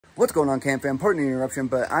What's going on, Cam fam? Pardon the interruption,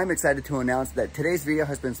 but I'm excited to announce that today's video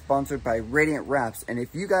has been sponsored by Radiant Wraps. And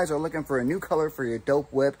if you guys are looking for a new color for your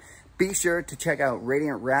dope whip, be sure to check out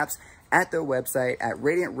Radiant Wraps at their website at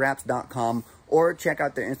radiantwraps.com or check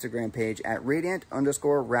out their Instagram page at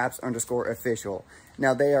radiant_wraps_official.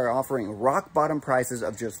 Now, they are offering rock bottom prices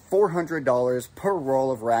of just $400 per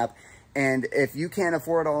roll of wrap. And if you can't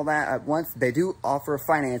afford all that at once, they do offer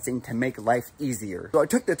financing to make life easier. So I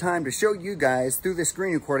took the time to show you guys through the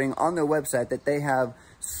screen recording on their website that they have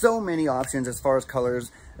so many options as far as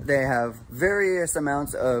colors. They have various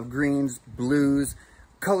amounts of greens, blues,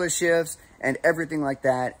 color shifts, and everything like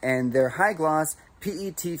that. And their high gloss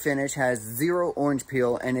PET finish has 0 orange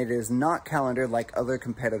peel, and it is not calendared like other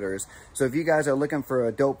competitors. So if you guys are looking for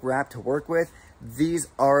a dope wrap to work with, these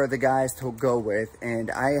are the guys to go with. And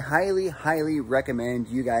I highly recommend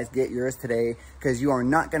you guys get yours today, because you are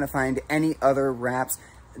not going to find any other wraps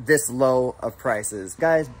this low of prices.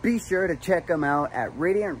 Guys, be sure to check them out at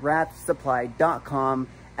radiantwrapsupply.com,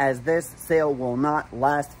 as this sale will not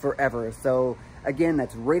last forever. So again,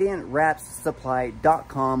 that's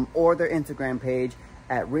radiantwrapsupply.com or their Instagram page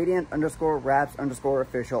at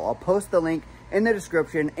radiant_wraps_official. I'll post the link in the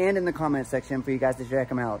description and in the comment section for you guys to check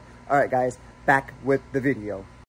them out. All right, guys, back with the video.